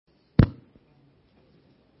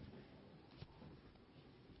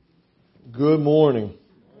Good morning.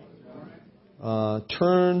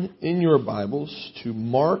 Turn in your Bibles to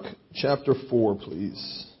Mark chapter 4,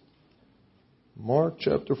 please. Mark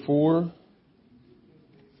chapter 4.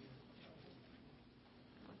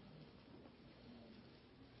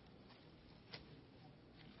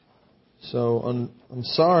 So I'm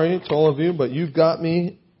sorry to all of you, but you've got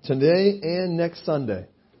me today and next Sunday.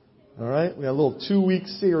 All right? We got a little 2-week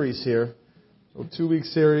series here.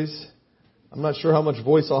 I'm not sure how much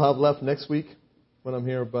voice I'll have left next week when I'm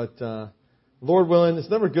here, but Lord willing, it's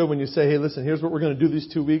never good when you say, hey, listen, here's what we're going to do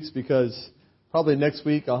these 2 weeks, because probably next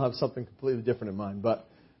week I'll have something completely different in mind. But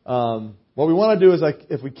what we want to do is,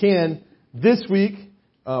 if we can, this week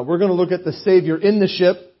we're going to look at the Savior in the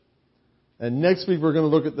ship, and next week we're going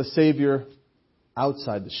to look at the Savior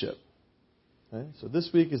outside the ship. Okay? So this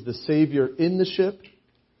week is the Savior in the ship,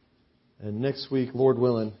 and next week, Lord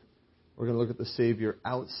willing, we're going to look at the Savior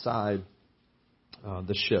outside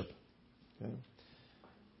the ship. Okay.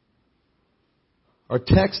 Our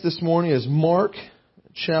text this morning is Mark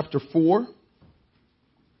chapter 4.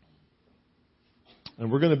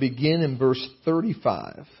 And we're going to begin in verse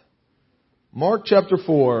 35. Mark chapter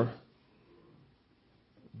 4,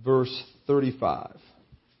 verse 35.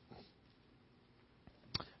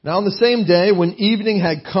 Now on the same day, when evening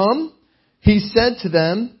had come, he said to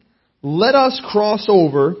them, "Let us cross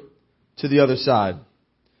over to the other side."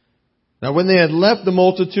 Now when they had left the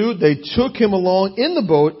multitude, they took him along in the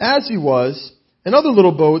boat as he was, and other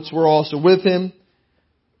little boats were also with him.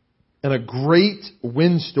 And a great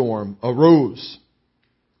windstorm arose,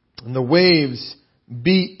 and the waves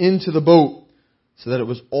beat into the boat, so that it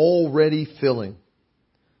was already filling.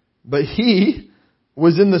 But he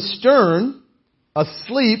was in the stern,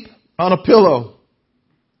 asleep on a pillow.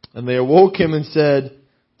 And they awoke him and said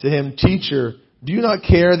to him, "Teacher, do you not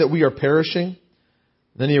care that we are perishing?"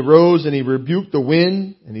 Then he arose and he rebuked the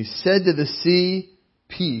wind, and he said to the sea,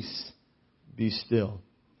 "Peace, be still."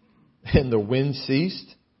 And the wind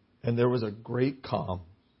ceased, and there was a great calm.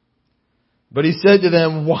 But he said to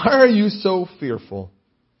them, "Why are you so fearful?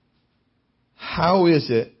 How is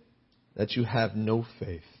it that you have no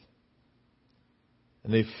faith?"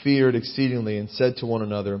 And they feared exceedingly and said to one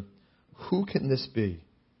another, "Who can this be,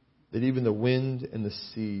 that even the wind and the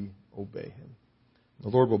sea obey him?" The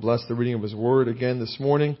Lord will bless the reading of His Word again this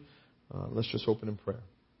morning. Let's just open in prayer.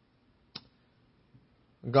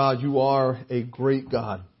 God, you are a great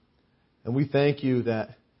God. And we thank you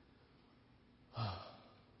that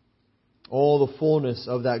all the fullness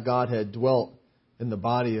of that Godhead dwelt in the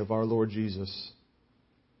body of our Lord Jesus.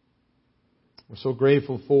 We're so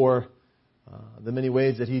grateful for the many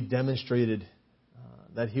ways that He demonstrated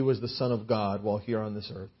that He was the Son of God while here on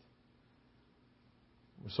this earth.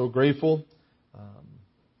 We're so grateful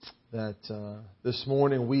that this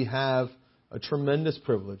morning we have a tremendous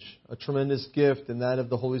privilege, a tremendous gift, and that of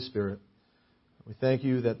the Holy Spirit. We thank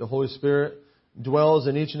you that the Holy Spirit dwells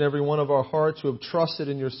in each and every one of our hearts who have trusted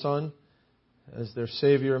in your Son as their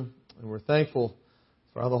Savior. And we're thankful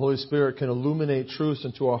for how the Holy Spirit can illuminate truths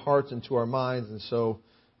into our hearts and to our minds. And so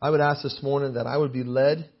I would ask this morning that I would be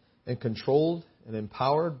led and controlled and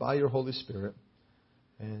empowered by your Holy Spirit.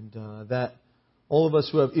 And that all of us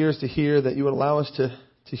who have ears to hear, that you would allow us to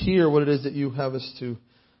hear what it is that you have us to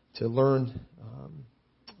learn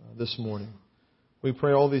this morning. We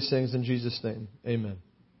pray all these things in Jesus' name. Amen.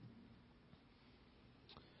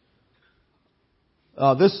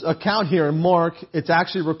 This account here in Mark, it's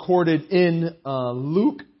actually recorded in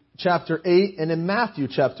Luke chapter 8 and in Matthew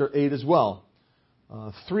chapter 8 as well.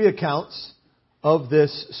 3 accounts of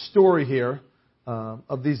this story here,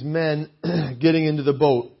 of these men getting into the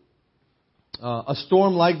boat. A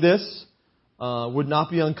storm like this would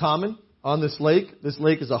not be uncommon on this lake. This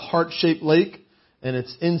lake is a heart-shaped lake, and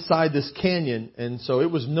it's inside this canyon. And so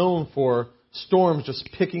it was known for storms just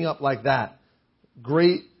picking up like that.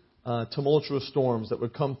 Great tumultuous storms that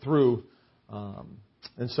would come through.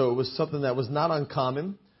 And so it was something that was not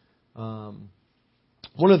uncommon. One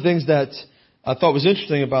of the things that I thought was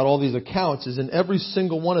interesting about all these accounts is in every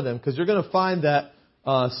single one of them, because you're going to find that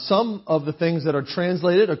some of the things that are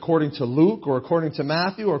translated according to Luke or according to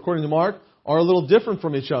Matthew or according to Mark are a little different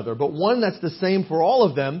from each other. But one that's the same for all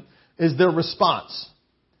of them is their response.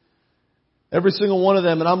 Every single one of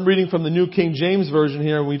them, and I'm reading from the New King James Version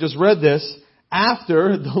here, and we just read this,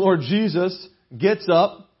 after the Lord Jesus gets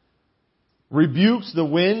up, rebukes the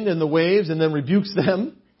wind and the waves, and then rebukes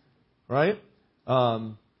them, right?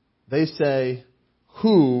 They say,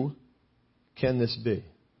 "Who can this be?"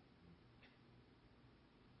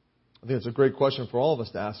 I think it's a great question for all of us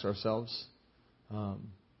to ask ourselves.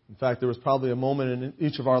 In fact, there was probably a moment in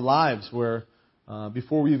each of our lives where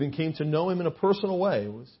before we even came to know Him in a personal way,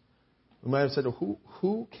 it was We might have said,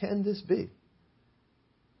 who can this be?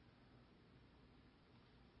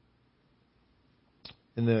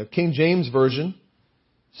 In the King James Version,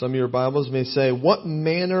 some of your Bibles may say, what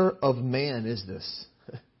manner of man is this?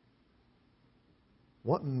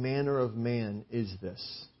 What manner of man is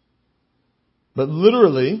this? But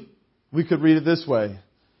literally, we could read it this way.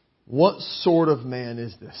 What sort of man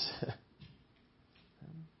is this?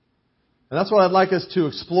 And that's what I'd like us to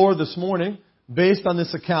explore this morning based on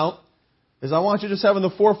this account. Is I want you to just have in the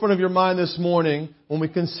forefront of your mind this morning, when we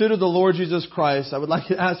consider the Lord Jesus Christ, I would like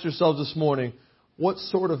you to ask yourselves this morning, what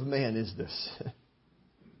sort of man is this?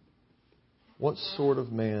 What sort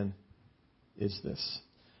of man is this?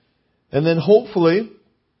 And then hopefully,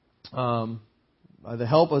 by the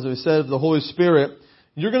help, as we said, of the Holy Spirit,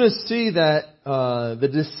 you're going to see that the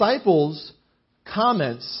disciples'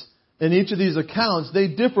 comments in each of these accounts, they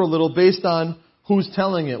differ a little based on who's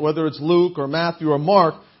telling it, whether it's Luke or Matthew or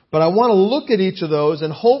Mark. But I want to look at each of those,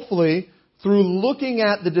 and hopefully, through looking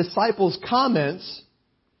at the disciples' comments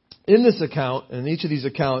in this account, and in each of these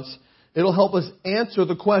accounts, it'll help us answer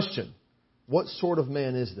the question, what sort of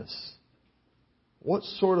man is this? What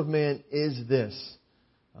sort of man is this?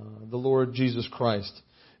 The Lord Jesus Christ.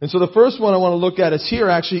 And so the first one I want to look at is here,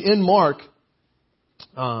 actually, in Mark.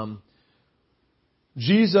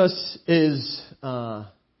 Jesus is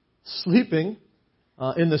sleeping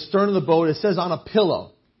in the stern of the boat. It says on a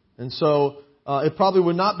pillow. And so it probably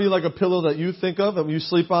would not be like a pillow that you think of that you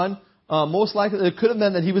sleep on. Most likely it could have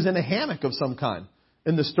meant that he was in a hammock of some kind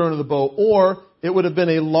in the stern of the boat. Or it would have been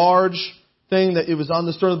a large thing that it was on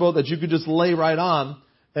the stern of the boat that you could just lay right on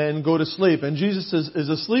and go to sleep. And Jesus is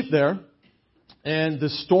asleep there. And the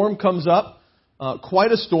storm comes up.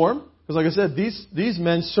 Quite a storm. Because like I said, these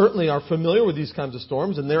men certainly are familiar with these kinds of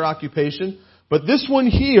storms and their occupation. But this one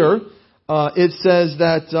here, it says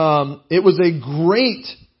that it was a great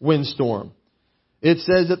windstorm. It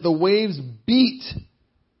says that the waves beat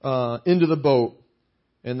into the boat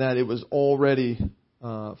and that it was already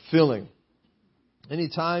filling.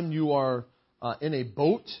 Anytime you are in a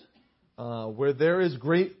boat where there is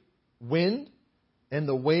great wind and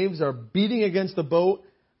the waves are beating against the boat,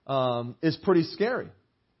 is pretty scary.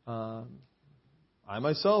 I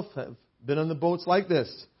myself have been on the boats like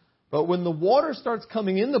this. But when the water starts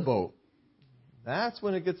coming in the boat, that's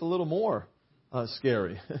when it gets a little more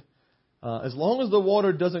scary. As long as the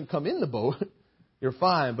water doesn't come in the boat, you're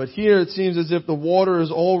fine. But here it seems as if the water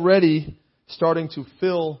is already starting to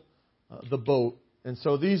fill the boat. And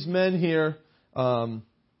so these men here,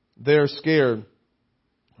 they're scared.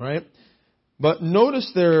 Right? But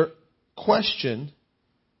notice their question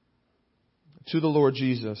to the Lord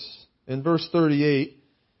Jesus. In verse 38,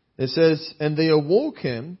 it says, and they awoke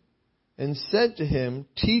him and said to him,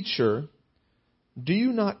 Teacher, do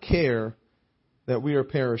you not care that we are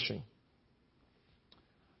perishing?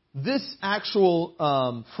 This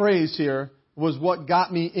actual phrase here was what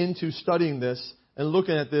got me into studying this and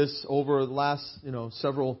looking at this over the last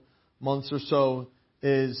several months or so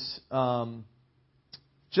is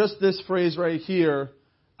just this phrase right here.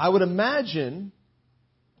 I would imagine,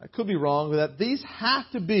 I could be wrong, but that these have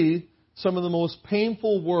to be some of the most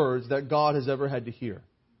painful words that God has ever had to hear.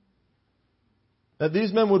 That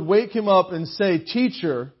these men would wake him up and say,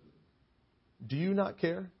 Teacher, do you not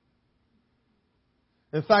care?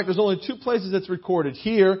 In fact, there's only two places it's recorded,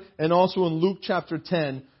 here and also in Luke chapter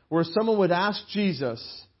 10, where someone would ask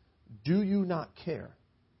Jesus, do you not care?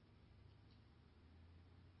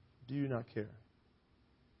 Do you not care?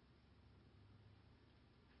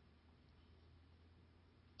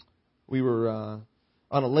 We were on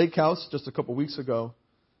a lake house just a couple weeks ago,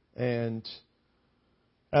 and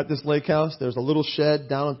at this lake house, there's a little shed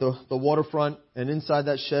down at the waterfront, and inside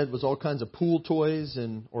that shed was all kinds of pool toys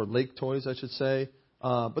or lake toys, I should say.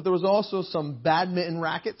 But there was also some badminton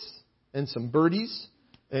rackets and some birdies.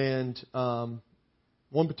 And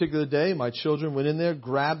one particular day, my children went in there,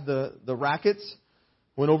 grabbed the rackets,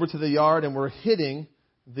 went over to the yard, and were hitting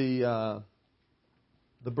the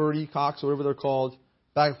birdie cocks, or whatever they're called,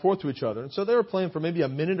 back and forth to each other. And so they were playing for maybe a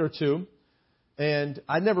minute or two. And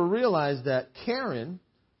I never realized that Karen,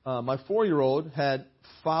 my 4-year-old, had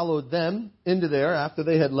followed them into there after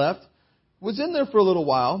they had left, was in there for a little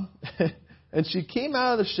while. And she came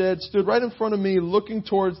out of the shed, stood right in front of me looking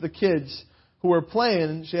towards the kids who were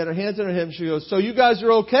playing. She had her hands on her hips. She goes, so you guys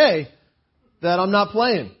are okay that I'm not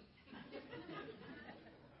playing?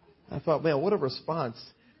 I thought, man, what a response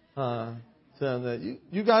to them. That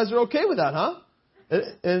you guys are okay with that, huh?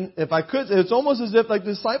 And if I could, it's almost as if like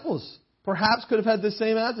the disciples perhaps could have had the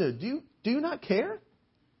same attitude. Do you not care?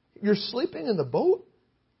 You're sleeping in the boat?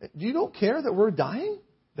 You don't care that we're dying?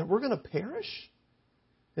 That we're going to perish?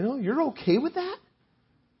 You're okay with that?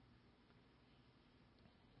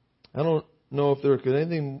 I don't know if there could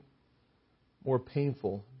anything more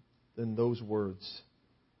painful than those words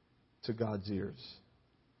to God's ears.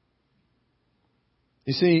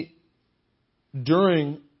 You see,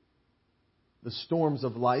 during the storms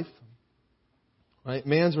of life, right,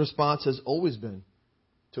 man's response has always been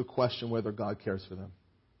to question whether God cares for them.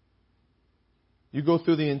 You go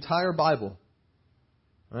through the entire Bible,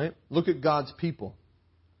 right? Look at God's people,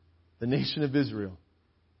 the nation of Israel,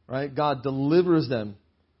 right? God delivers them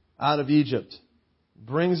out of Egypt,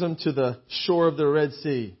 brings them to the shore of the Red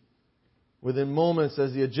Sea. Within moments,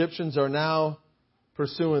 as the Egyptians are now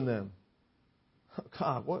pursuing them.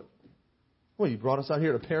 God, what? You brought us out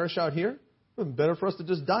here to perish out here? It would have been better for us to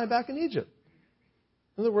just die back in Egypt.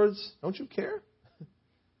 In other words, don't you care?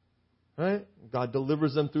 Right? God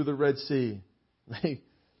delivers them through the Red Sea. They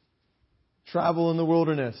travel in the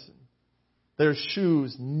wilderness. Their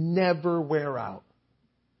shoes never wear out.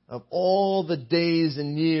 Of all the days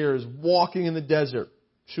and years walking in the desert,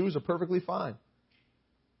 shoes are perfectly fine.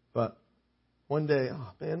 But one day,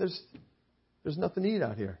 oh man, there's nothing to eat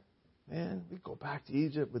out here. Man, we go back to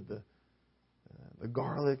Egypt with the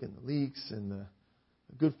garlic and the leeks and the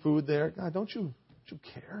good food there. God, don't you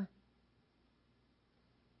care?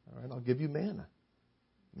 All right, I'll give you manna.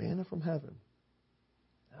 Manna from heaven.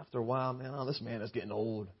 After a while, man, this manna's getting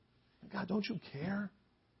old. God, don't you care?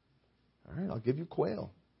 All right, I'll give you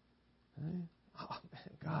quail. Right? Oh,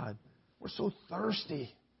 man, God, we're so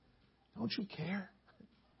thirsty. Don't you care?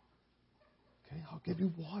 Okay, I'll give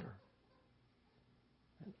you water.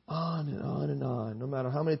 And on and on and on. No matter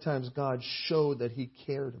how many times God showed that He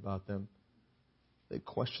cared about them, they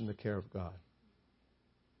questioned the care of God.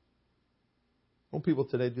 Won't people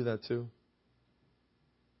today do that too?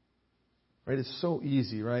 Right? It's so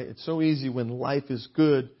easy, right? It's so easy when life is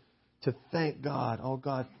good to thank God. Oh,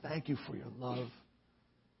 God, thank you for your love.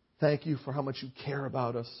 Thank you for how much you care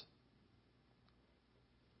about us.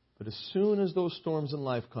 But as soon as those storms in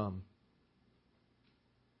life come,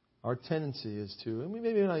 our tendency is to, and we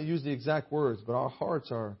maybe not use the exact words, but our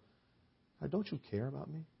hearts are, God, don't you care about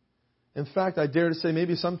me? In fact, I dare to say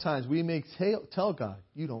maybe sometimes we may tell God,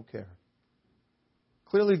 you don't care.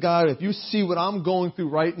 Clearly, God, if you see what I'm going through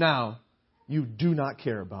right now, you do not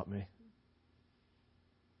care about me.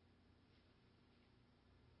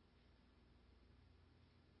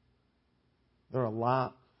 There are a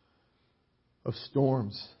lot of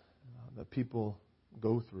storms that people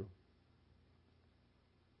go through.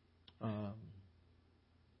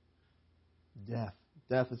 Death.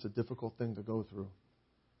 Death is a difficult thing to go through.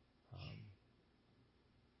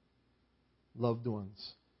 Loved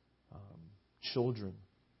ones. Children.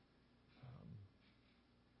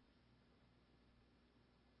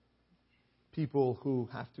 People who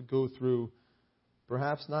have to go through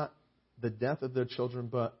perhaps not the death of their children,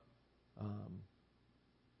 but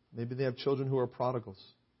maybe they have children who are prodigals.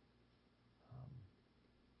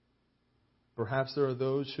 Perhaps there are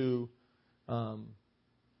those who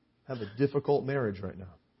have a difficult marriage right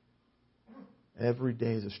now. Every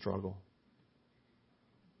day is a struggle.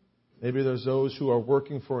 Maybe there's those who are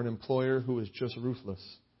working for an employer who is just ruthless.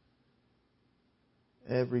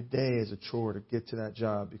 Every day is a chore to get to that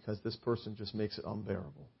job because this person just makes it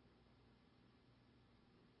unbearable.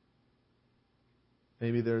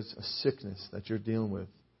 Maybe there's a sickness that you're dealing with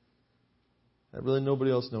that really nobody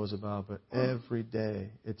else knows about, but every day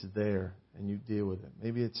it's there and you deal with it.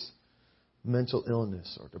 Maybe it's mental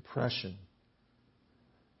illness or depression.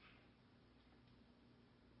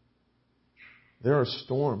 There are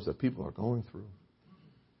storms that people are going through.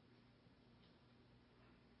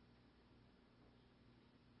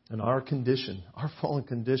 And our condition, our fallen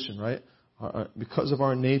condition, right? Because of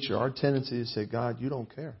our nature, our tendency is to say, God, you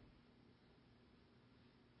don't care.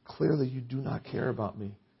 Clearly, you do not care about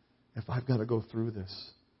me if I've got to go through this.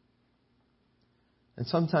 And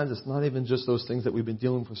sometimes it's not even just those things that we've been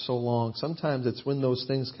dealing with for so long. Sometimes it's when those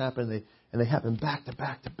things happen and they happen back to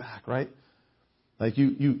back to back, right? Like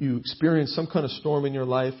you experience some kind of storm in your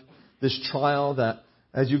life, this trial that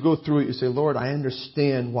as you go through it, you say, Lord, I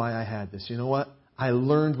understand why I had this. You know what? I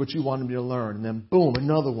learned what you wanted me to learn. And then boom,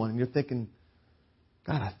 another one. And you're thinking,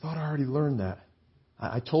 God, I thought I already learned that.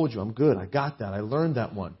 I told you I'm good. I got that. I learned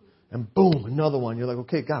that one. And boom, another one. You're like,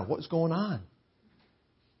 okay, God, what's going on?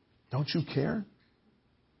 Don't you care?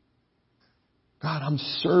 God, I'm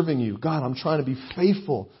serving you. God, I'm trying to be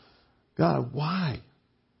faithful. God, why?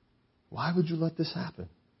 Why would you let this happen?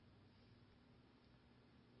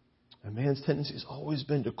 And man's tendency has always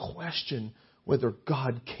been to question whether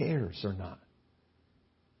God cares or not.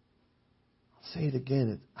 I'll say it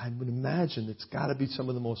again. I would imagine it's got to be some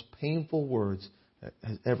of the most painful words that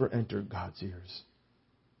has ever entered God's ears.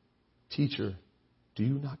 Teacher, do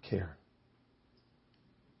you not care?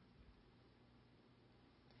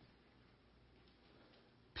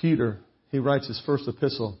 Peter, he writes his first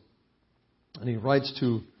epistle, and he writes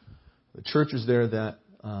to the churches there that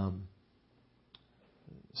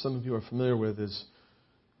some of you are familiar with. Is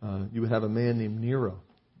you would have a man named Nero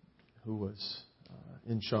who was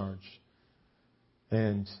in charge.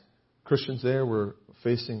 And Christians there were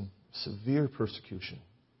facing severe persecution.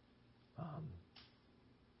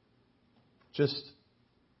 Just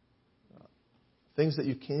things that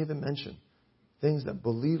you can't even mention. Things that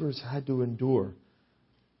believers had to endure.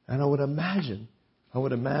 And I would imagine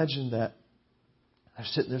that they're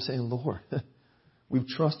sitting there saying, Lord, we've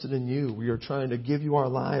trusted in you. We are trying to give you our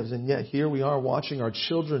lives. And yet here we are watching our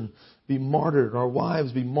children be martyred, our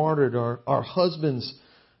wives be martyred, our husbands.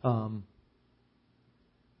 And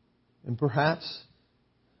perhaps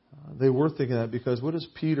they were thinking that because what does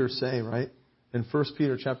Peter say, right? In 1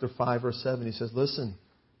 Peter chapter 5, verse 7, he says, listen,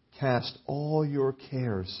 cast all your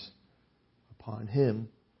cares upon him.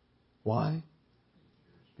 Why?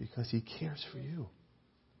 Because he cares for you.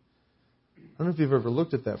 I don't know if you've ever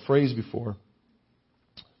looked at that phrase before,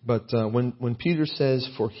 but when Peter says,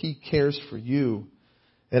 for he cares for you,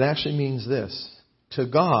 it actually means this. To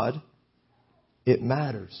God, it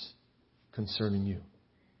matters concerning you.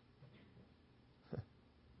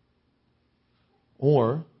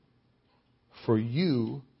 Or, for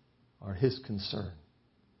you are his concern.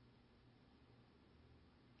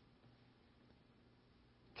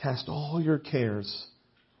 Cast all your cares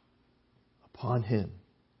upon him,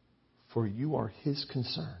 for you are his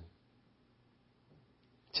concern.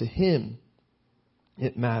 To him,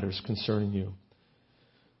 it matters concerning you.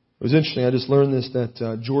 It was interesting. I just learned this,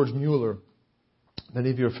 that George Mueller,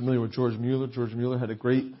 many of you are familiar with George Mueller. George Mueller had a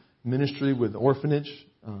great ministry with orphanage,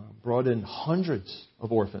 brought in hundreds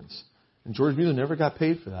of orphans. And George Mueller never got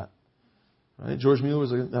paid for that. Right? George Mueller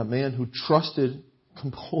was a man who trusted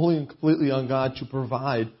completely on God to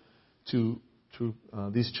provide to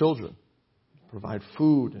these children. Provide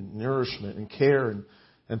food and nourishment and care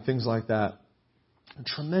and things like that. A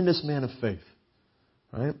tremendous man of faith.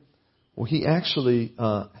 Right? Well, he actually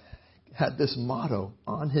had this motto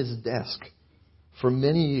on his desk for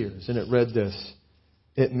many years, and it read this: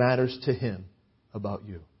 it matters to him about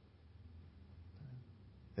you.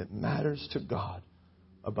 It matters to God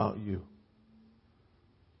about you.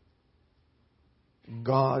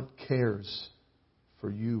 God cares for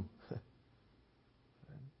you.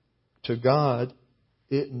 To God,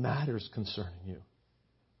 it matters concerning you.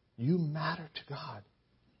 You matter to God.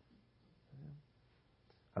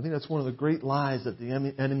 I think that's one of the great lies that the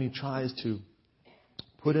enemy tries to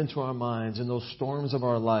put into our minds in those storms of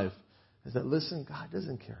our life. Is that, listen, God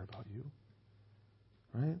doesn't care about you.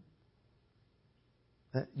 Right?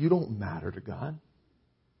 That you don't matter to God.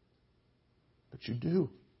 But you do.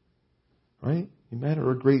 Right? You matter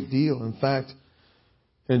a great deal. In fact,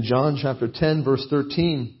 in John chapter 10, verse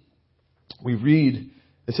 13, we read,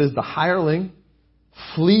 it says, the hireling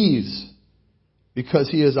flees because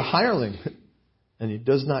he is a hireling and he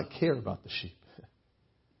does not care about the sheep.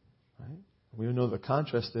 Right? We know the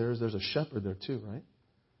contrast there is there's a shepherd there too, right?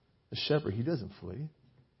 The shepherd, he doesn't flee.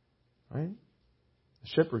 Right? The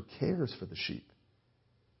shepherd cares for the sheep.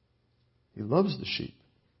 He loves the sheep.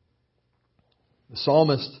 The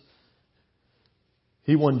psalmist,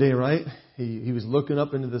 he one day, right, he was looking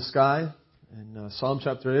up into the sky in Psalm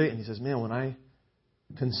chapter 8, and he says, man, when I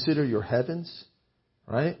consider your heavens,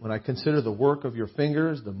 right, when I consider the work of your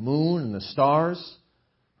fingers, the moon and the stars,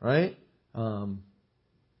 right,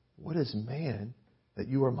 what is man that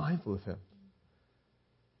you are mindful of him?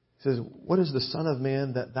 He says, what is the Son of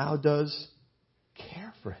Man that thou dost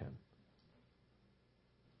care for him?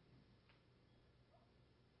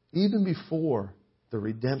 Even before the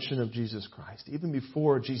redemption of Jesus Christ, even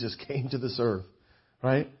before Jesus came to this earth,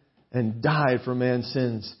 right, and died for man's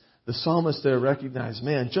sins, the psalmist there recognized,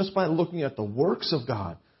 man, just by looking at the works of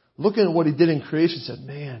God, looking at what he did in creation, said,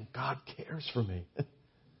 man, God cares for me.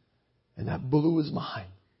 And that blew his mind,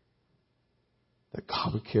 that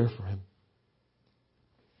God would care for him.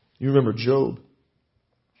 You remember Job.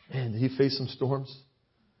 Man, did he face some storms?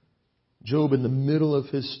 Job in the middle of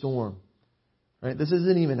his storm. Right? This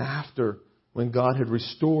isn't even after when God had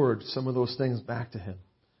restored some of those things back to him.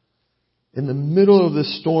 In the middle of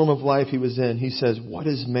this storm of life he was in, he says, what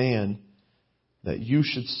is man that you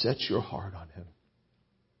should set your heart on him?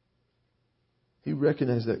 He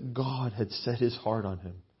recognized that God had set his heart on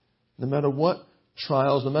him. No matter what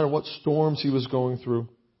trials, no matter what storms he was going through.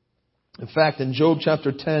 In fact, in Job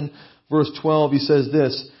chapter 10, verse 12, he says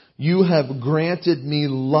this, you have granted me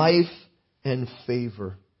life and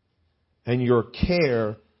favor, and your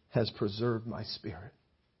care has preserved my spirit.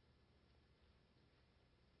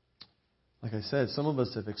 Like I said, some of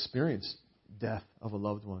us have experienced death of a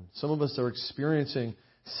loved one. Some of us are experiencing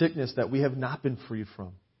sickness that we have not been freed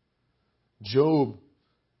from. Job,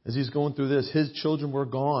 as he's going through this, his children were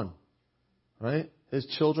gone, right? His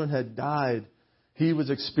children had died. He was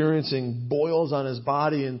experiencing boils on his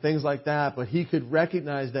body and things like that, but he could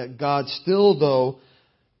recognize that God still, though,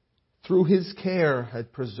 through His care,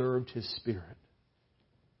 had preserved his spirit.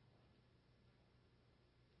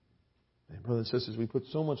 And brothers and sisters, we put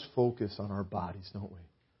so much focus on our bodies, don't we?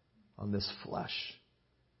 On this flesh.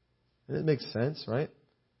 And it makes sense, right?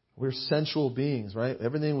 We're sensual beings, right?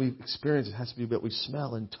 Everything we experience, it has to be what we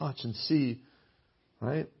smell and touch and see,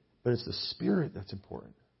 right? But it's the spirit that's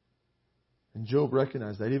important. And Job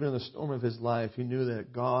recognized that even in the storm of his life, he knew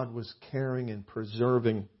that God was caring and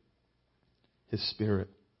preserving his spirit.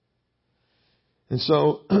 And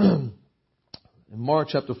so, in Mark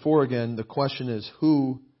chapter 4 again, the question is,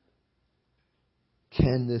 who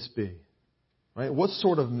can this be? Right? What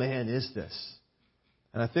sort of man is this?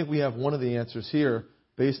 And I think we have one of the answers here,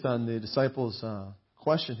 based on the disciples'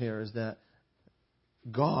 question here, is that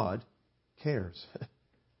God cares.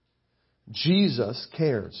 Jesus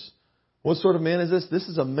cares. What sort of man is this? This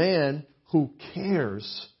is a man who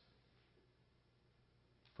cares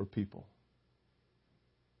for people.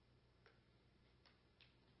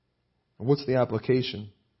 And what's the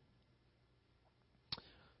application?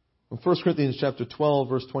 In 1 Corinthians chapter 12,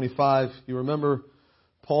 verse 25, you remember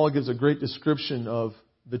Paul gives a great description of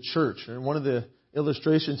the church. And one of the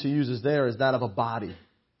illustrations he uses there is that of a body,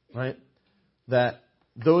 right? That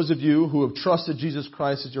those of you who have trusted Jesus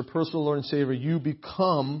Christ as your personal Lord and Savior, you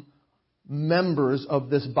become members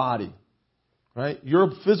of this body, right?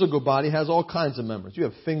 Your physical body has all kinds of members. You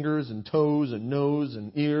have fingers and toes and nose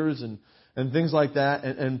and ears and things like that.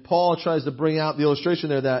 And Paul tries to bring out the illustration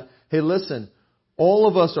there that, hey, listen, all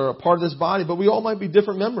of us are a part of this body, but we all might be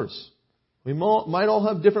different members. We might all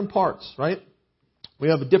have different parts, right? We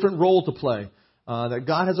have a different role to play. That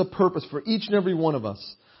God has a purpose for each and every one of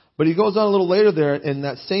us. But he goes on a little later there, in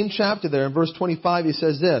that same chapter there, in verse 25, he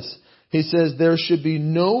says this. He says, there should be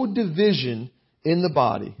no division in the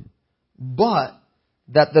body, but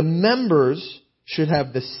that the members should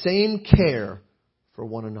have the same care for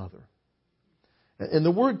one another. And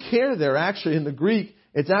the word care there, actually, in the Greek,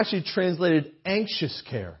 it's actually translated anxious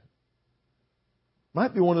care.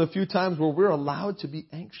 Might be one of the few times where we're allowed to be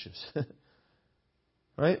anxious.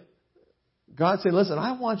 Right? God's saying, listen,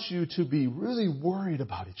 I want you to be really worried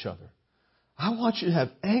about each other. I want you to have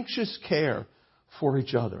anxious care for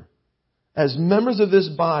each other. As members of this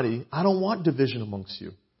body, I don't want division amongst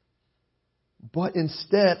you. But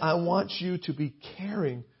instead, I want you to be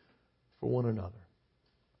caring for one another.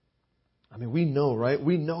 I mean, we know, right?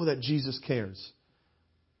 We know that Jesus cares.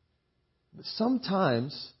 But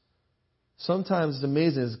sometimes it's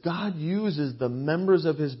amazing is God uses the members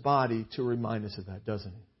of His body to remind us of that,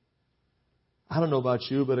 doesn't He? I don't know about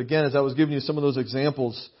you, but again, as I was giving you some of those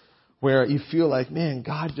examples where you feel like, man,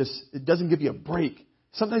 God it doesn't give you a break.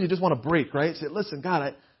 Sometimes you just want a break, right? Say, listen,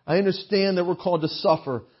 God, I understand that we're called to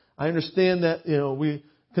suffer. I understand that, we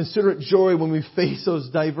consider it joy when we face those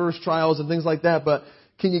diverse trials and things like that, but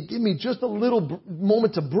can you give me just a little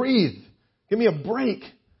moment to breathe? Give me a break.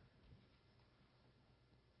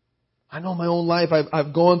 I know in my own life,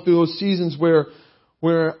 I've gone through those seasons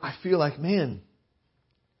where I feel like, man,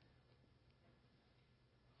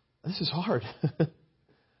 this is hard. This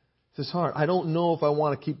is hard. I don't know if I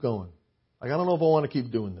want to keep going. Like, I don't know if I want to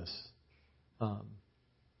keep doing this. And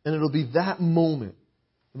it'll be that moment.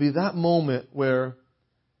 It'll be that moment where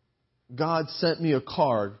God sent me a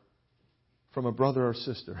card from a brother or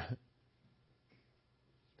sister.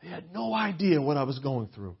 They had no idea what I was going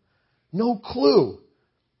through. No clue.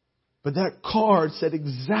 But that card said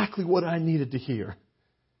exactly what I needed to hear.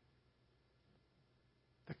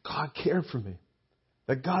 That God cared for me.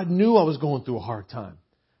 That God knew I was going through a hard time.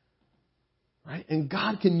 Right? And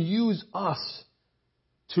God can use us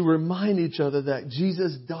to remind each other that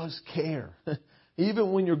Jesus does care.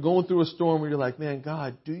 Even when you're going through a storm where you're like, man,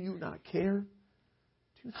 God, do you not care?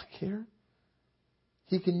 Do you not care?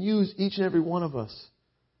 He can use each and every one of us.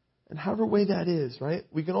 And however way that is, right?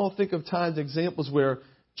 We can all think of times, examples where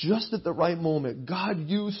just at the right moment, God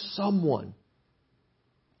used someone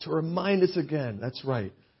to remind us again, that's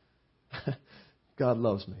right. God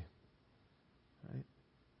loves me. Right?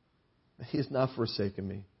 He has not forsaken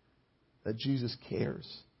me. That Jesus cares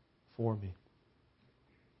for me.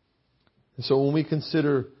 And so when we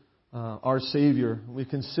consider our Savior, when we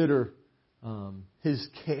consider His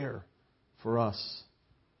care for us,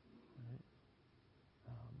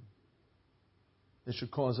 It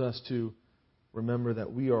should cause us to remember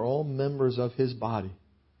that we are all members of His body.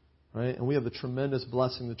 Right? And we have the tremendous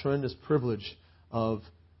blessing, the tremendous privilege of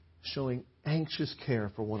showing anxious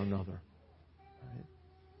care for one another. Right?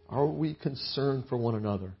 Are we concerned for one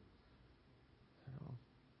another?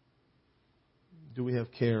 Do we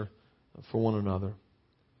have care for one another?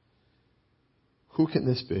 Who can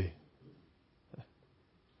this be?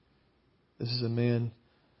 This is a man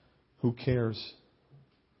who cares.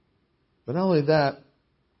 But not only that,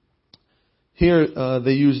 here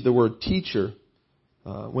they use the word teacher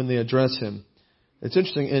when they address him. It's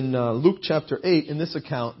interesting, in Luke chapter 8, in this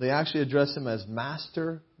account, they actually address him as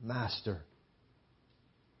Master, Master.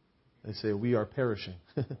 They say, we are perishing.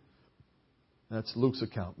 That's Luke's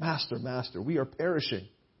account. Master, Master, we are perishing.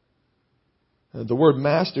 The word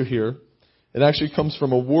master here, it actually comes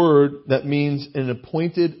from a word that means an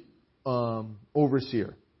appointed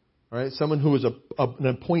overseer. All right? Someone who is an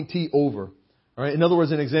appointee over. All right? In other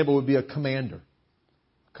words, an example would be a commander.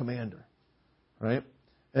 Commander. Right?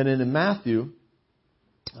 And then in Matthew,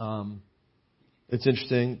 it's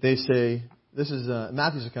interesting. They say, this is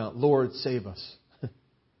Matthew's account, Lord, save us.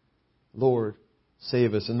 Lord,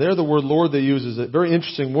 save us. And there the word Lord they use is a very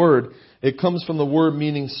interesting word. It comes from the word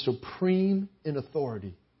meaning supreme in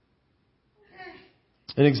authority.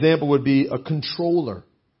 An example would be a controller.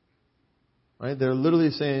 Right? They're literally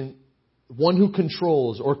saying, one who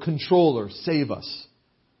controls or controller, save us.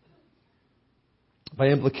 By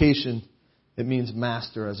implication, it means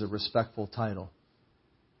master as a respectful title.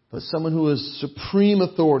 But someone who is supreme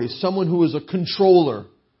authority, someone who is a controller,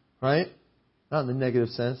 right? Not in the negative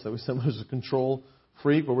sense that we're someone who's a control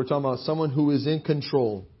freak, but we're talking about someone who is in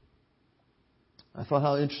control. I thought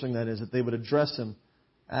how interesting that is, that they would address him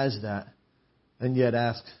as that and yet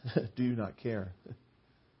ask, do you not care?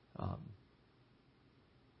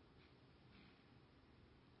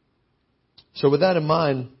 So with that in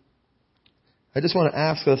mind, I just want to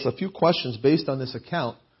ask us a few questions based on this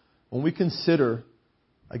account when we consider,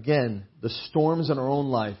 again, the storms in our own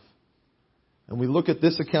life. And we look at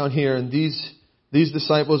this account here, and these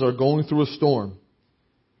disciples are going through a storm.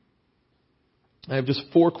 I have just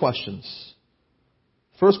 4 questions.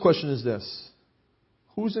 First question is this: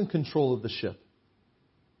 who's in control of the ship?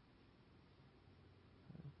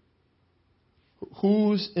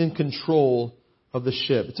 Who's in control of the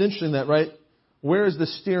ship? It's interesting that, right? Where is the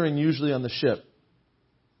steering usually on the ship?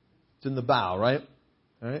 It's in the bow, right?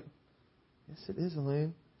 All right. Yes, it is,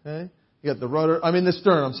 Elaine. Okay. You got the rudder. The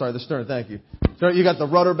stern. I'm sorry, the stern. Thank you. You got the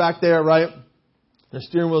rudder back there, right? The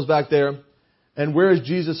steering wheel's back there. And where is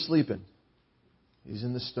Jesus sleeping? He's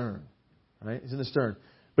in the stern, right? He's in the stern.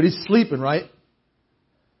 But he's sleeping, right?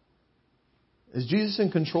 Is Jesus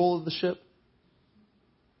in control of the ship?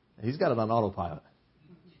 He's got it on autopilot,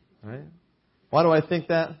 right? Why do I think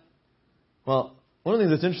that? Well, one of the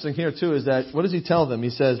things that's interesting here, too, is that, what does he tell them? He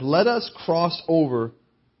says, let us cross over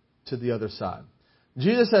to the other side.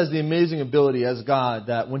 Jesus has the amazing ability as God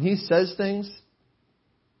that when He says things,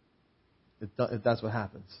 that's what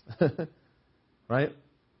happens. Right?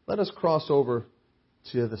 Let us cross over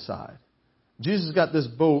to the other side. Jesus has got this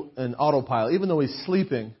boat in autopilot, even though He's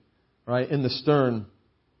sleeping, right, in the stern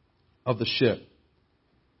of the ship.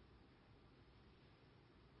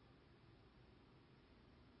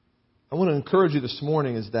 I want to encourage you this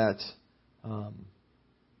morning is that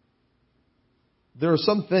there are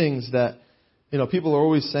some things that, people are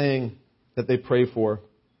always saying that they pray for.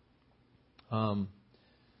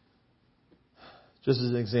 Just as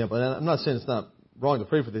an example, and I'm not saying it's not wrong to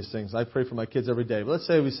pray for these things. I pray for my kids every day. But let's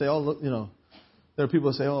say we say, there are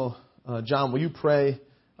people who say, John, will you pray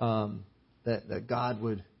that God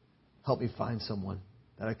would help me find someone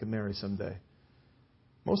that I can marry someday?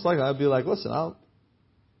 Most likely I'd be like, listen, I'll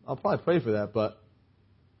probably pray for that, but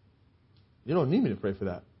you don't need me to pray for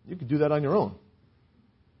that. You can do that on your own.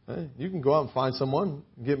 Okay? You can go out and find someone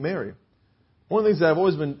and get married. One of the things that I've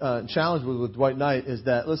always been challenged with Dwight Knight is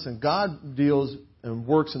that, listen, God deals and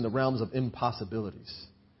works in the realms of impossibilities.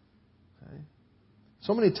 Okay?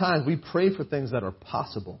 So many times we pray for things that are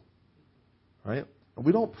possible, right? And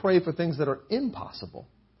we don't pray for things that are impossible,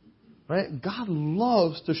 right? God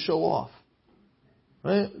loves to show off,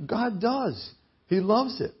 right? God does. He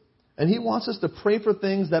loves it. And He wants us to pray for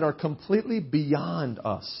things that are completely beyond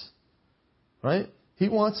us. Right? He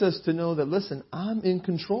wants us to know that, listen, I'm in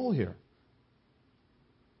control here.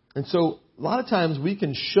 And so a lot of times we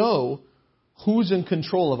can show who's in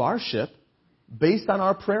control of our ship based on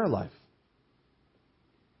our prayer life.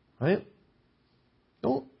 Right?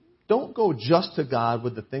 Don't go just to God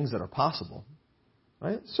with the things that are possible.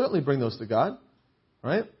 Right? Certainly bring those to God.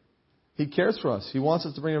 Right? He cares for us. He wants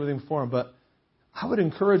us to bring everything before Him. But I would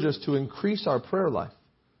encourage us to increase our prayer life.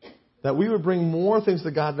 That we would bring more things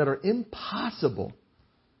to God that are impossible.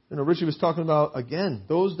 You know, Richie was talking about, again,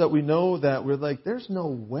 those that we know that we're like, there's no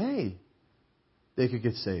way they could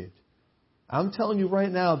get saved. I'm telling you right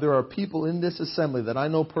now, there are people in this assembly that I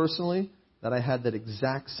know personally that I had that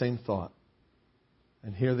exact same thought.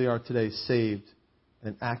 And here they are today, saved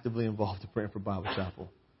and actively involved in Branford Bible Chapel.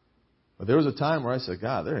 But there was a time where I said,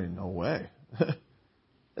 God, there ain't no way.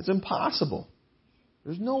 It's impossible.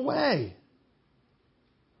 There's no way.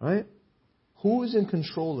 Right? Who is in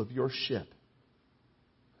control of your ship?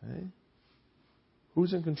 Okay?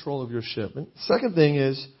 Who's in control of your ship? And second thing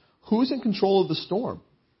is, who's in control of the storm?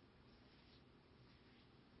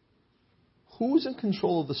 Who's in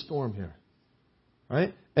control of the storm here?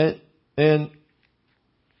 Right? And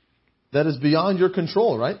that is beyond your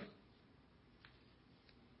control, right?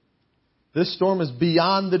 This storm is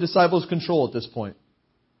beyond the disciples' control at this point.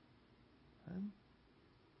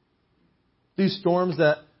 These storms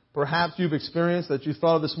that perhaps you've experienced, that you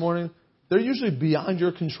thought of this morning, they're usually beyond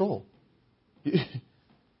your control.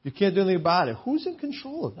 You can't do anything about it. Who's in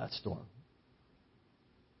control of that storm?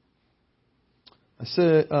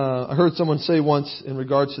 I heard someone say once in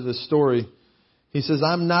regards to this story, he says,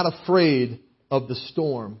 I'm not afraid of the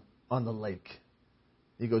storm on the lake.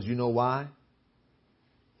 He goes, you know why?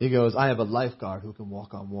 He goes, I have a lifeguard who can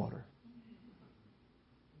walk on water.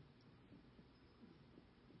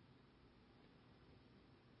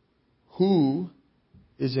 Who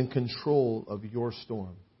is in control of your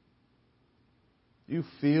storm? Do you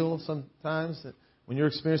feel sometimes that when you're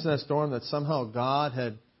experiencing that storm that somehow God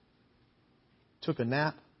had took a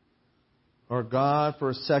nap? Or God for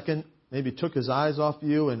a second maybe took his eyes off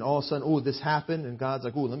you and all of a sudden, oh, this happened. And God's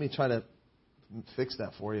like, oh, let me try to fix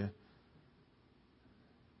that for you.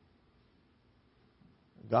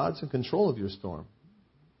 God's in control of your storm.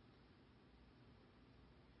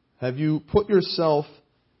 Have you put yourself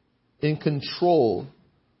in control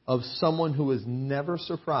of someone who is never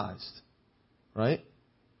surprised, right?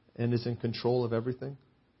 And is in control of everything?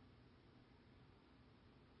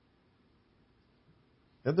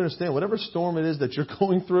 You have to understand, whatever storm it is that you're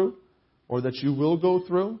going through or that you will go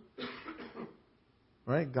through,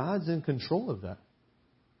 right? God's in control of that.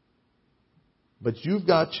 But you've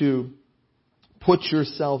got to put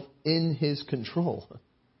yourself in His control.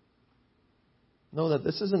 Know that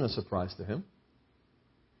this isn't a surprise to Him.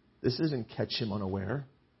 This isn't catch Him unaware.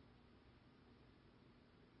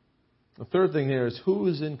 The third thing here is, who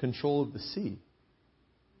is in control of the sea?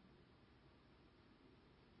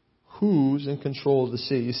 Who's in control of the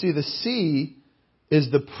sea? You see, the sea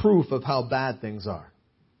is the proof of how bad things are.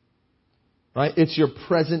 Right? It's your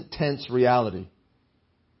present tense reality.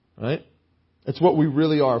 Right? It's what we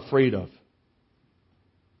really are afraid of.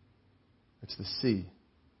 It's the sea.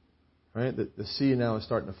 Right? The sea now is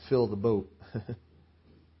starting to fill the boat.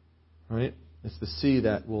 Right? It's the sea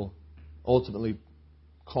that will ultimately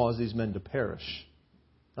cause these men to perish.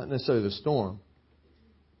 Not necessarily the storm,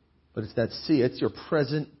 but it's that sea. It's your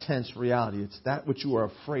present tense reality. It's that which you are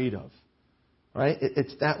afraid of. Right?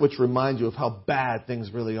 It's that which reminds you of how bad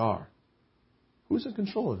things really are. Who's in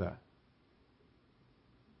control of that?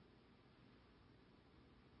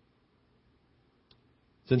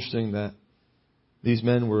 It's interesting that these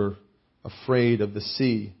men were afraid of the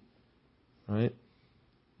sea. Right?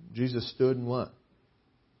 Jesus stood and what?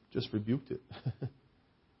 Just rebuked it.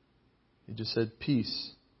 He just said,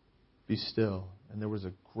 peace, be still. And there was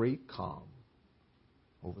a great calm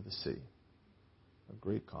over the sea. A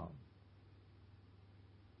great calm.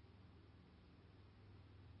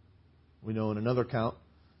 We know in another account,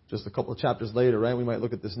 just a couple of chapters later, right? We might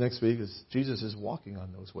look at this next week, is Jesus is walking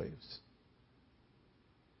on those waves.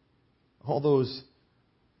 All those,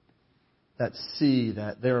 that sea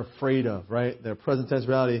that they're afraid of, right? Their present tense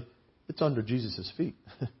reality, it's under Jesus' feet.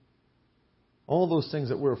 All those things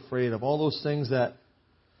that we're afraid of, all those things that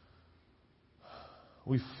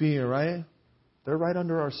we fear, right? They're right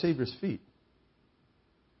under our Savior's feet.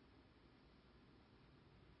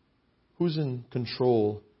 Who's in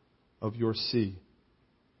control of your sea?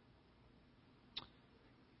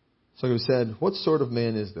 So like we said, what sort of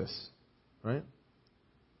man is this? Right?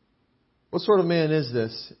 What sort of man is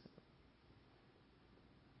this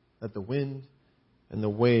that the wind and the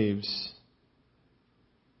waves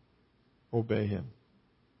obey him?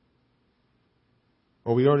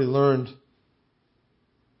 Well, we already learned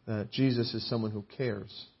that Jesus is someone who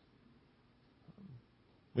cares.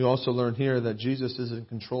 We also learned here that Jesus is in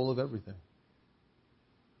control of everything.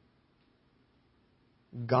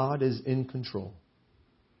 God is in control.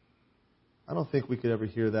 I don't think we could ever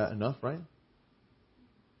hear that enough, right?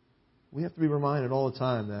 We have to be reminded all the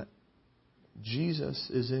time that Jesus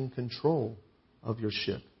is in control of your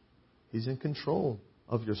ship. He's in control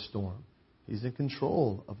of your storm. He's in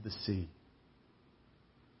control of the sea.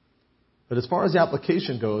 But as far as the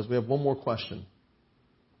application goes, we have one more question.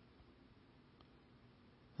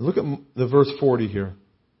 Look at the verse 40 here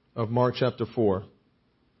of Mark chapter 4.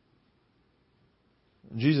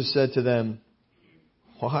 Jesus said to them,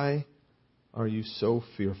 "Why are you so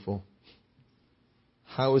fearful?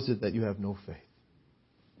 How is it that you have no faith?"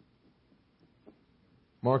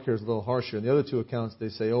 Mark here is a little harsher. In the other two accounts, they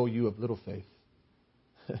say, "Oh, you have little faith."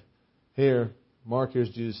 Here, Mark hears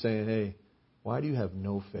Jesus saying, "Hey, why do you have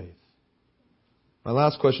no faith?" My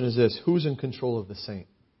last question is this: who's in control of the saint?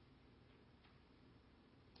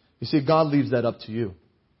 You see, God leaves that up to you.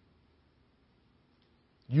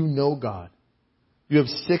 You know God. You have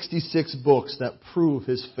 66 books that prove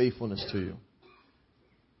His faithfulness to you.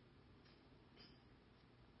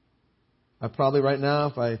 I probably right now,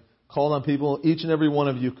 if I called on people, each and every one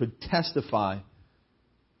of you could testify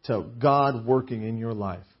to God working in your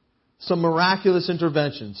life. Some miraculous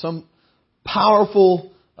intervention, some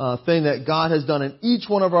powerful thing that God has done in each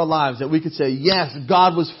one of our lives that we could say, yes,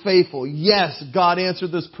 God was faithful. Yes, God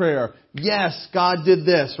answered this prayer. Yes, God did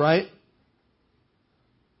this, right?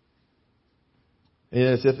 And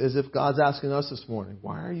as if God's asking us this morning,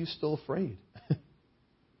 why are you still afraid?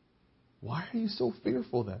 Why are you so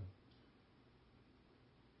fearful then?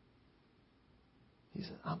 He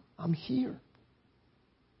said, I'm here.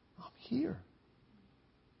 I'm here.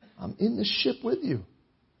 I'm in the ship with you.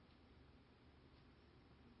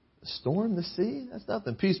 The storm, the sea, that's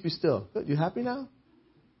nothing. Peace, be still. Good. You happy now?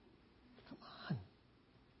 Come on.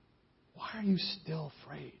 Why are you still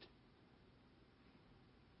afraid?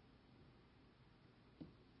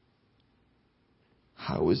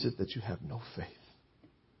 How is it that you have no faith?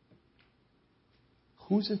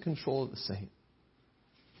 Who's in control of the saint?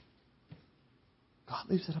 God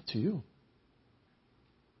leaves it up to you.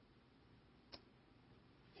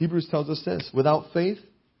 Hebrews tells us this: without faith,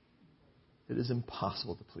 it is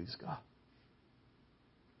impossible to please God.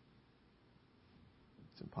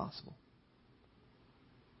 It's impossible.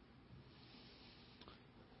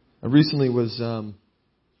 I recently was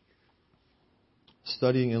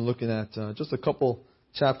studying and looking at just a couple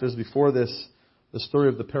chapters before this, the story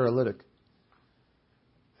of the paralytic.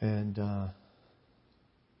 And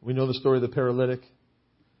we know the story of the paralytic.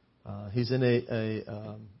 He's in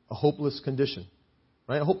a hopeless condition.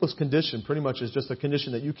 Right? A hopeless condition pretty much is just a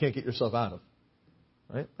condition that you can't get yourself out of.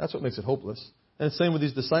 Right? That's what makes it hopeless. And it's the same with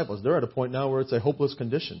these disciples. They're at a point now where it's a hopeless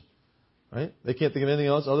condition. Right? They can't think of anything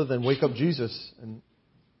else other than wake up Jesus and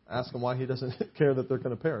ask Him why He doesn't care that they're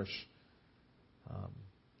going to perish.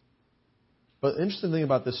 But the interesting thing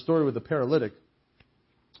about this story with the paralytic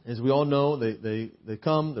is we all know they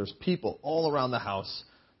come, there's people all around the house.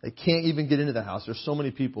 They can't even get into the house. There's so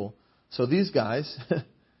many people. So these guys,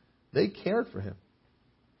 they cared for him.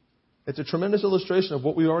 It's a tremendous illustration of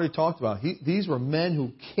what we already talked about. These were men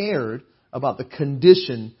who cared about the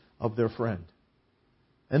condition of their friend.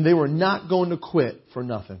 And they were not going to quit for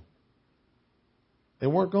nothing. They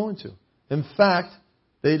weren't going to. In fact,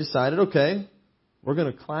 they decided, okay, we're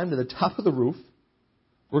going to climb to the top of the roof.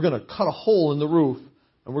 We're going to cut a hole in the roof.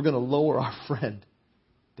 And we're going to lower our friend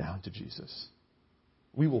down to Jesus.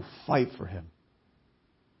 We will fight for him.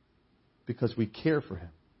 Because we care for him.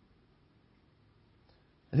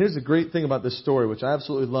 And here's the great thing about this story, which I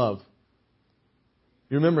absolutely love.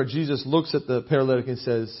 You remember, Jesus looks at the paralytic and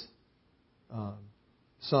says,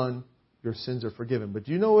 son, your sins are forgiven. But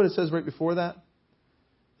do you know what it says right before that?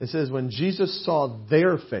 It says, when Jesus saw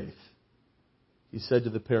their faith, He said to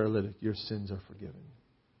the paralytic, your sins are forgiven.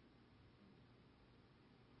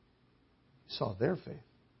 He saw their faith.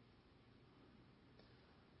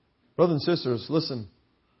 Brothers and sisters, listen.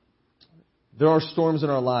 There are storms in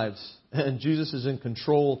our lives, and Jesus is in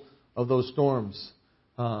control of those storms.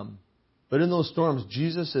 But in those storms,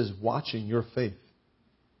 Jesus is watching your faith.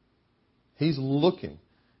 He's looking.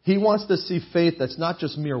 He wants to see faith that's not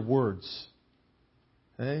just mere words.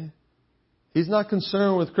 Okay? He's not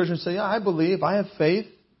concerned with Christians saying, yeah, I believe, I have faith.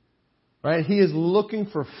 Right? He is looking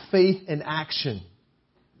for faith in action.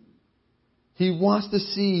 He wants to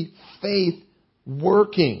see faith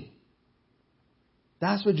working.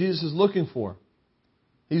 That's what Jesus is looking for.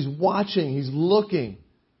 He's watching. He's looking.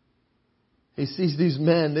 He sees these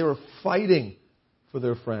men. They were fighting for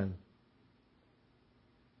their friend.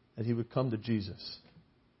 And he would come to Jesus.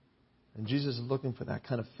 And Jesus is looking for that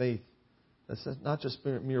kind of faith. That's not just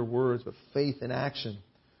mere words, but faith in action.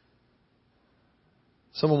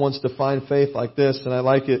 Someone once defined faith like this, and I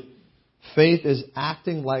like it. Faith is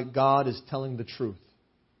acting like God is telling the truth.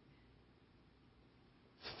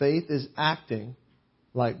 Faith is acting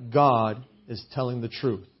like God is telling the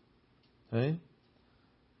truth. Okay?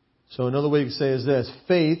 So another way to say is this.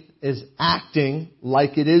 Faith is acting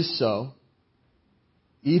like it is so,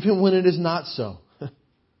 even when it is not so.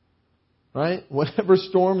 Right? Whatever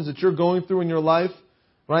storms that you're going through in your life,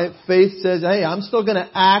 right? Faith says, hey, I'm still going to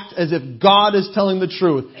act as if God is telling the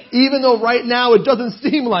truth. Even though right now it doesn't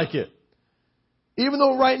seem like it. Even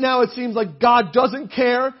though right now it seems like God doesn't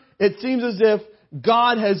care. It seems as if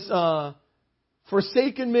God has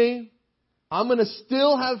forsaken me. I'm going to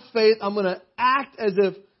still have faith. I'm going to act as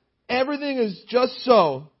if everything is just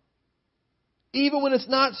so. Even when it's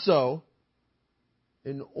not so.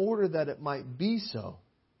 In order that it might be so.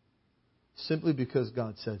 Simply because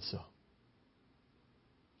God said so.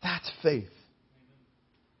 That's faith.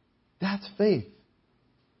 That's faith.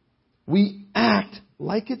 We act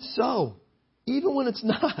like it's so. Even when it's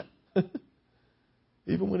not.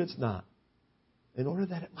 Even when it's not. In order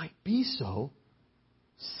that it might be so.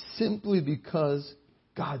 Simply because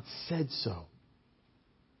God said so.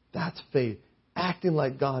 That's faith. Acting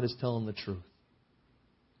like God is telling the truth.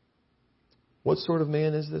 What sort of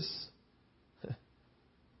man is this?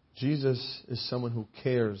 Jesus is someone who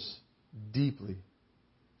cares deeply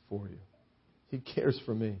for you. He cares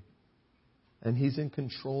for me. And He's in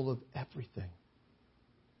control of everything.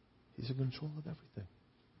 He's in control of everything.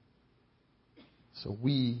 So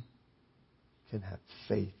we can have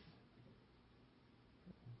faith.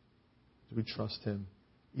 Do we trust Him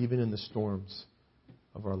even in the storms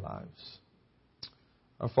of our lives?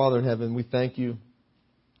 Our Father in heaven, we thank You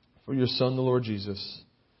for Your Son, the Lord Jesus.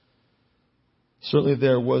 Certainly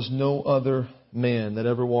there was no other man that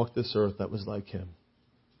ever walked this earth that was like Him.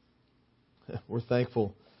 We're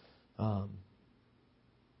thankful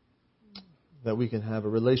that we can have a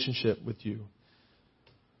relationship with You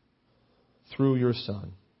through Your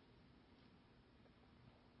Son.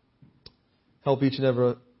 Help each and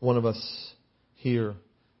every one of us here,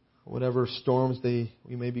 whatever storms we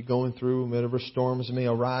may be going through, whatever storms may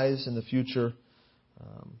arise in the future.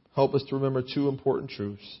 Help us to remember two important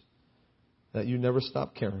truths. That You never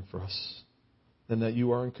stop caring for us. And that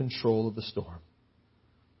You are in control of the storm.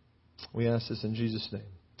 We ask this in Jesus' name.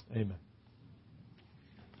 Amen.